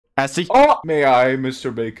Assy. Oh, may I,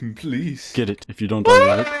 Mr. Bacon, please? Get it if you don't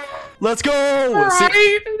already. Let's go!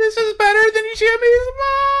 Right, this is better than Jimmy's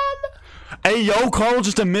mom! Hey, yo, Carl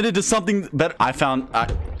just admitted to something better. I found...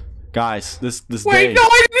 guys, this Wait, day... no,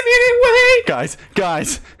 I didn't mean it, wait!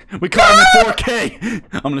 Guys, we caught him in 4K.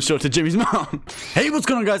 I'm gonna show it to Jimmy's mom. Hey, what's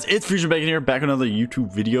going on, guys? It's Fusion Bacon here, back with another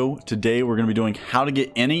YouTube video. Today, we're gonna be doing how to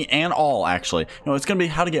get any and all, actually. No, it's gonna be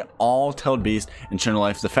how to get all tailed beast in Shindo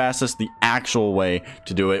Life, the fastest, the actual way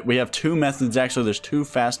to do it. We have two methods, actually. There's two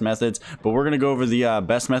fast methods, but we're gonna go over the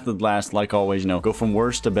best method last, like always. You know, go from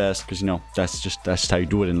worst to best, because you know that's just how you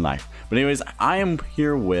do it in life. But anyways, I am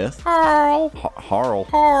here with Carl. Carl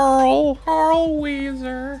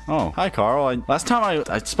Weezer. Oh, hi, Carl. Last time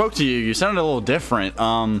I spoke to you, you sounded a little different.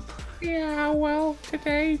 Yeah, well,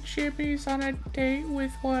 today Jimmy's on a date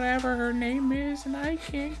with whatever her name is, and I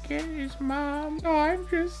can't get his mom, so I'm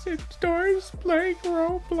just indoors playing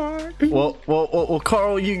Roblox. Well,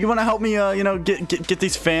 Carl, you want to help me, you know, get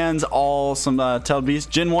these fans all some tailed beasts,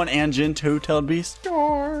 Gen 1 and Gen 2 tailed beasts?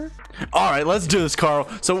 Sure. All right, let's do this, Carl.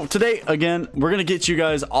 So today, again, we're gonna get you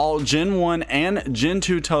guys all Gen 1 and Gen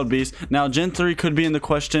 2 tailed beasts. Now, Gen 3 could be in the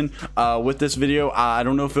question with this video. I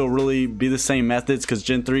don't know if it'll really be the same methods because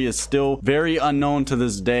Gen 3 is still very unknown to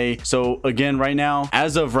this day. So again, right now,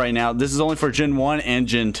 as of right now, this is only for Gen 1 and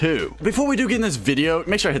Gen 2. Before we do get in this video,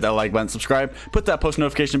 make sure I hit that like button, subscribe, put that post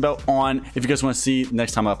notification bell on if you guys want to see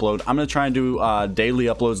next time I upload. I'm gonna try and do daily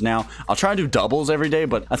uploads now. I'll try and do doubles every day,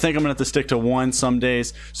 but I think I'm gonna have to stick to one some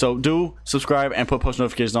days. So do subscribe and put post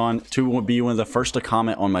notifications on to be one of the first to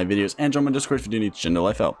comment on my videos, and join my Discord if you do need Shindo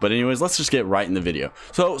Life help. But anyways, let's just get right in the video.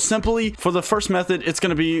 So simply, for the first method, it's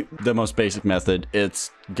going to be the most basic method.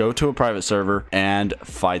 It's go to a private server and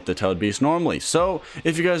fight the tailed beast normally. So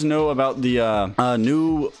if you guys know about the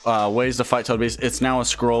new ways to fight tailed beast, it's now a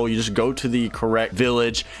scroll. You just go to the correct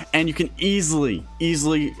village and you can easily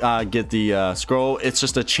get the scroll. It's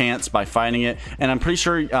just a chance by fighting it, and I'm pretty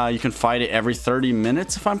sure you can fight it every 30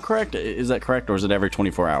 minutes if I'm correct. Is that correct, or is it every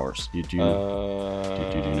 24 hours? Do you know?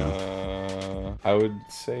 I would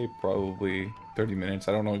say probably 30 minutes.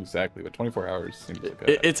 I don't know exactly, but 24 hours seems like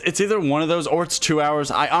it's either one of those or it's 2 hours.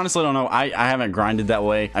 I honestly don't know. I haven't grinded that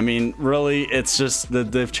way. I mean, really, it's just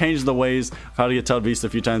that they've changed the ways of how to get tailed beast a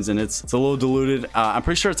few times, and it's a little diluted. I'm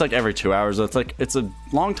pretty sure it's like every 2 hours. It's a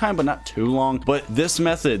long time, but not too long. But this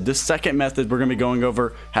method, this second method we're gonna be going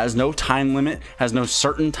over, has no time limit, has no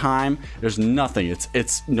certain time. There's nothing.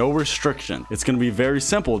 It's no restriction. It's gonna be very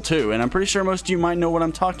simple too, and I'm pretty sure most of you might know what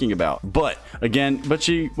I'm talking about. But again, what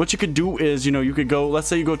you could do is, you know, you could go, let's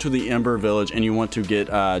say you go to the Ember Village and you want to get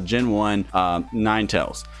Gen 1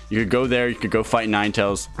 Ninetales. You could go there, you could go fight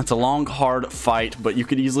Ninetales. It's a long, hard fight, but you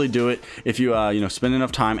could easily do it if you, you know, spend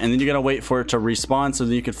enough time, and then you gotta wait for it to respawn so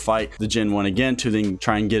that you could fight the Gen 1 again to then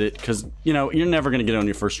try and get it, because, you know, you're never gonna get it on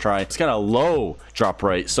your first try. It's got a low drop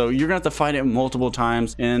rate, so you're gonna have to fight it multiple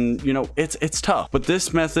times, and, you know, it's tough. But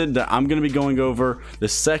this method that I'm gonna be going over,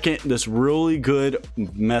 this really good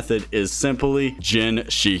method is simply Gen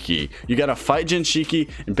Shiki. You gotta fight Gen Shiki,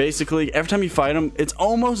 and basically every time you fight him, it's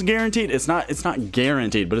almost guaranteed. It's not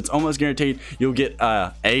guaranteed, but it's almost guaranteed you'll get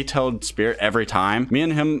a tailed spirit every time. Me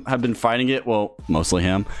and him have been fighting it, well, mostly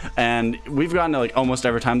him, and we've gotten it like almost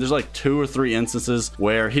every time. There's like 2 or 3 instances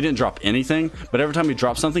where he didn't drop anything, but every time he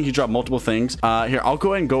dropped something, he dropped multiple things. Here, I'll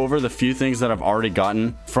go ahead and go over the few things that I've already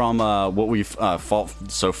gotten from what we've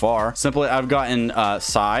fought so far. Simply, I've gotten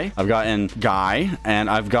Sai, I've gotten Guy, and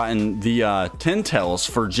I've gotten the 10 tails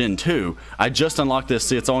for Gen 2. I just unlocked this.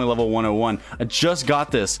 See, it's only level 101. I just got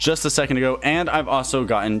this just a second ago, and I've also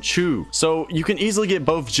gotten Chu. So you can easily get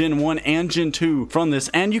both Gen 1 and Gen 2 from this,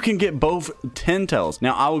 and you can get both 10 tails.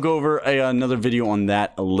 Now, I will go over another video on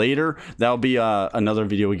that later. That'll be another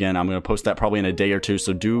video again. I'm going to post that probably in a day or two,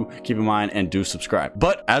 so do keep in mind and do subscribe.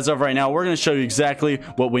 But as of right now, we're going to show you exactly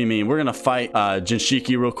what we mean. We're going to fight Gen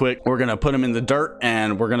Shiki real quick. We're going to put him in the dirt,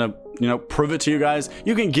 and we're going to, you know, prove it to you guys.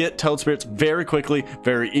 You can get tailed spirits very quickly,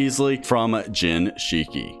 very easily from Gen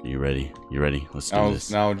Shiki. You ready? You ready? Let's do this.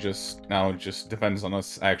 Now it just depends on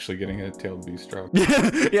us actually getting a tailed beast drop.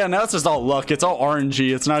 Yeah, now it's just all luck. It's all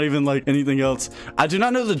RNG. It's not even like anything else. I do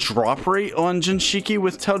not know the drop rate on Gen Shiki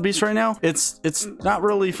with tailed beast right now. It's not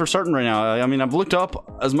really for certain right now. I mean, I've looked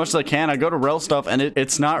up as much as I can. I go to rel stuff, and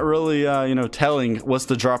it's not really you know, telling what's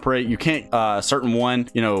the drop rate. You can't certain one,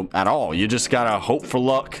 you know, at all. You just gotta hope for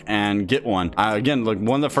luck and get one. Again, like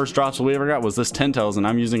one of the first drops we ever got was this 10 tails, and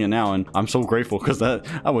I'm using it now, and I'm so grateful, because that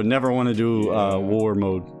I would never want to do war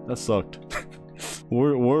mode. That sucked.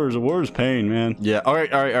 War is pain, man. Yeah. All right.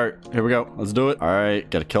 Here we go. Let's do it. All right.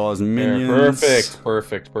 Gotta kill all his minions.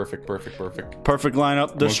 Perfect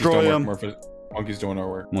lineup. Destroy him. Monkey's doing our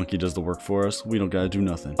work. Monkey does the work for us. We don't gotta do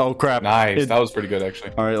nothing. Oh crap. Nice. That was pretty good,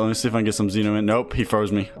 actually. All right, let me see if I can get some Xeno in. Nope, he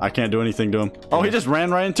froze me. I can't do anything to him. Oh, he just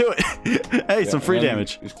ran right into it. Hey, some free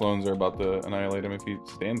damage. These clones are about to annihilate him if he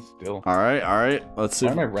stands still. All right. Let's see.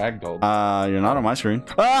 Why am I ragdolled? You're not on my screen.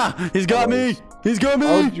 Ah, he's got me. He's got me.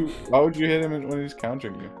 Why would you hit him when he's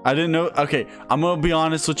countering you? I didn't know. Okay, I'm gonna be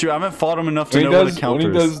honest with you. I haven't fought him enough to know what a counter is.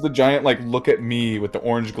 When he does the giant, like, look at me with the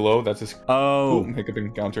orange glow, that's his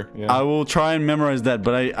hiccuping counter. Yeah. I will try and memorize that,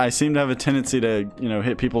 but I seem to have a tendency to,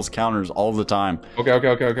 hit people's counters all the time. Okay.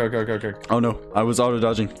 Oh no, I was auto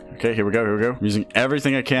dodging. Okay, here we go. I'm using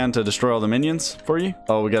everything I can to destroy all the minions for you.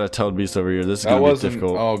 Oh, we got a Toad Beast over here. This is gonna be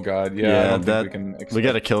difficult. Oh god, yeah. I don't think we can expect. We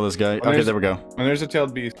gotta kill this guy. Okay, there we go. When there's a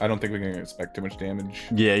tailed beast, I don't think we can expect too much damage.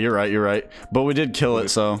 Yeah, you're right. But we did kill it,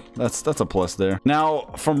 so that's a plus there.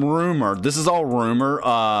 Now, from rumor, this is all rumor.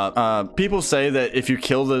 People say that if you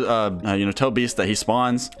kill the Toad Beast that he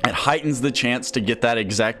spawns, it heightens the chance to get that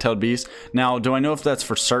exact Toad Beast. Now, do I know if that's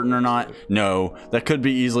for certain or not? No, that could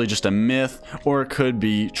be easily just a myth, or it could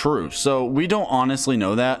be true. So we don't honestly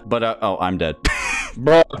know that. But oh, I'm dead,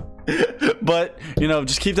 bro. But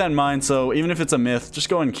just keep that in mind. So even if it's a myth, just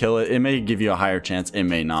go and kill it. It may give you a higher chance, it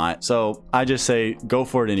may not. So I just say go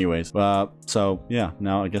for it anyways. So yeah,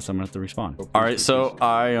 now I guess I'm gonna have to respawn. All right, so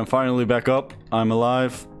I am finally back up. I'm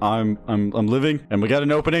alive. I'm living, and we got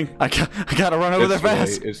an opening. I gotta run over there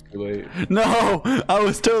fast. It's too late. No, I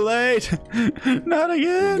was too late. Not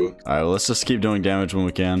again. All right, well, let's just keep doing damage when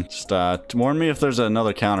we can. Just warn me if there's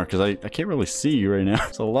another counter, because I can't really see you right now.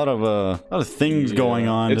 There's a lot of things going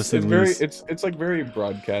on. It's like very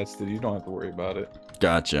broadcasted. You don't have to worry about it.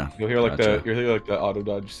 Gotcha. You'll hear like the auto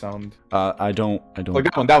dodge sound. I don't. Like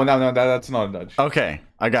that one. That's an auto dodge. Okay,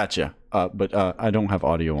 I gotcha. But I don't have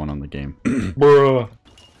audio on the game. Bruh.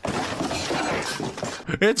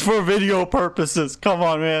 It's for video purposes. Come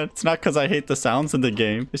on, man. It's not because I hate the sounds in the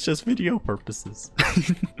game. It's just video purposes.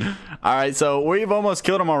 All right, so we've almost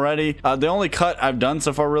killed him already. The only cut I've done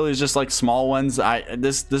so far really is just like small ones.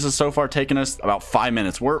 This has so far taken us about 5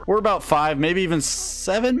 minutes. We're about 5, maybe even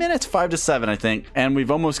 7 minutes, 5 to 7, I think. And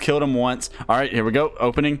we've almost killed him once. All right, here we go.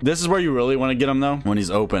 Opening. This is where you really want to get him though, when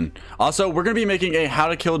he's open. Also, we're gonna be making a how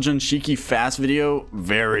to kill Jinshiki fast video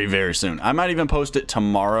very, very soon. I might even post it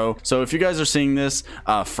tomorrow. So if you guys are seeing this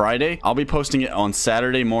Friday, I'll be posting it on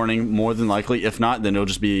Saturday morning, more than likely. If not, then it'll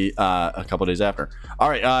just be a couple days after. All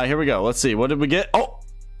right, here we go. Let's see. What did we get? Oh,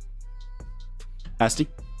 Asti.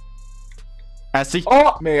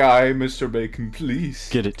 Oh, may I, Mr. Bacon, please?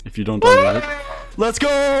 Get it if you don't die right. Let's go.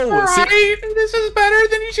 Right, this is better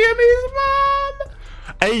than Jimmy's mom.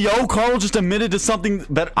 Hey, yo, Carl just admitted to something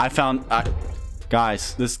better. I found.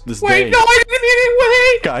 Guys, this Wait, day. no, I didn't mean it.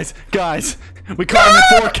 Wait. Guys, we caught him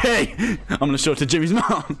in 4K. I'm gonna show it to Jimmy's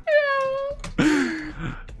mom.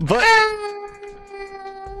 But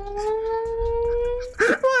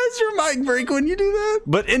why does your mic break when you do that?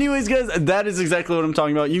 But anyways, guys, that is exactly what I'm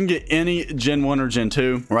talking about. You can get any Gen 1 or Gen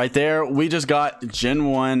 2 right there. We just got Gen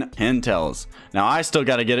 1 Pentels. Now, I still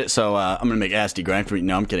got to get it, so I'm going to make Asti grind for me.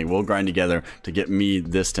 No, I'm kidding. We'll grind together to get me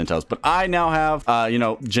this 10 tails. But I now have,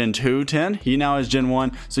 Gen 2 10. He now has Gen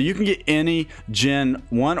 1. So you can get any Gen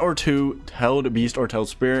 1 or 2 tailed beast or tailed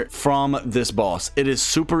spirit from this boss. It is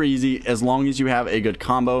super easy as long as you have a good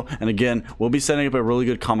combo. And again, we'll be setting up a really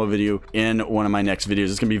good combo video in one of my next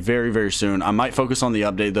videos. It's going to be very, very soon. I might focus on the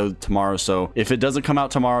update, though, tomorrow. So if it doesn't come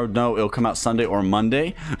out tomorrow, no, it'll come out Sunday or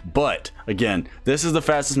Monday. But again, this is the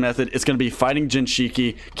fastest method. It's going to be fighting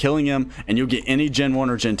Jinshiki, killing him, and you'll get any Gen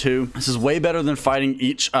 1 or Gen 2. This is way better than fighting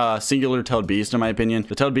each singular tailed beast, in my opinion.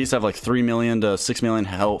 The tailed beasts have like 3 million to 6 million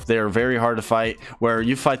health. They are very hard to fight. Where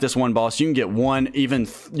you fight this one boss, you can get you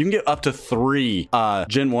can get up to 3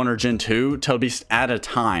 Gen 1 or Gen 2 tailed beasts at a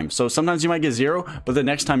time. So sometimes you might get 0, but the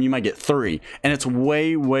next time you might get 3. And it's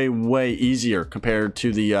way, way, way easier compared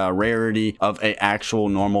to the rarity of a actual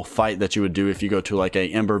normal fight that you would do if you go to like a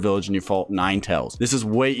Ember Village and you fought 9 tails. This is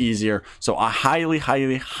way easier. So I highly,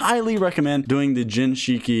 highly, highly recommend doing the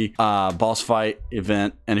Jinshiki boss fight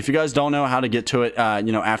event. And if you guys don't know how to get to it,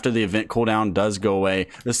 after the event cooldown does go away,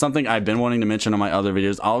 there's something I've been wanting to mention on my other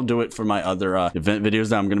videos. I'll do it for my other event videos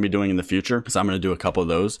that I'm going to be doing in the future, because I'm going to do a couple of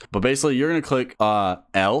those. But basically, you're going to click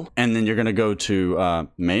L, and then you're going to go to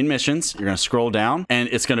main missions. You're going to scroll down, and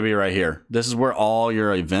it's going to be right here. This is where all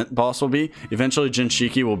your event boss will be. Eventually,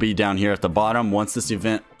 Jinshiki will be down here at the bottom. Once this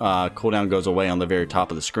event cooldown goes away on the very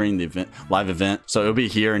top of the screen, the event live event. So it'll be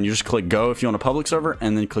here, and you just click go if you want a public server,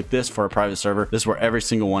 and then click this for a private server. This is where every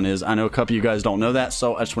single one is. I know a couple of you guys don't know that,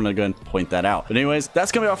 so I just want to go ahead and point that out. But anyways,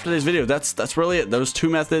 that's going to be all for today's video. That's really it. Those two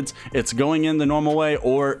methods. It's going in the normal way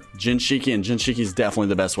or Jinshiki, and Jinshiki is definitely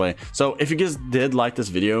the best way. So if you guys did like this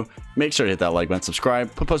video, make sure to hit that like button,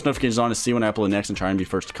 subscribe, put post notifications on to see when I upload next, and try and be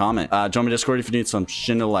first to comment. Join my Discord if you need some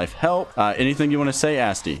Shindo Life help. Anything you want to say,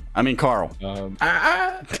 Asti? I mean, Carl.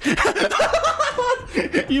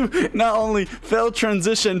 You not only failed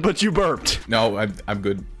transition, but you burped. No, I'm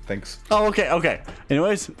good. Thanks. Oh, okay.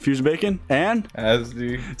 Anyways, Fusion Bacon and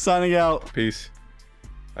Asti. Signing out. Peace.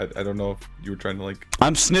 I don't know if you were trying to like...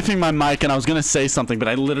 I'm sniffing my mic and I was going to say something, but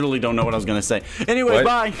I literally don't know what I was going to say. Anyway, What?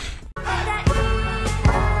 bye.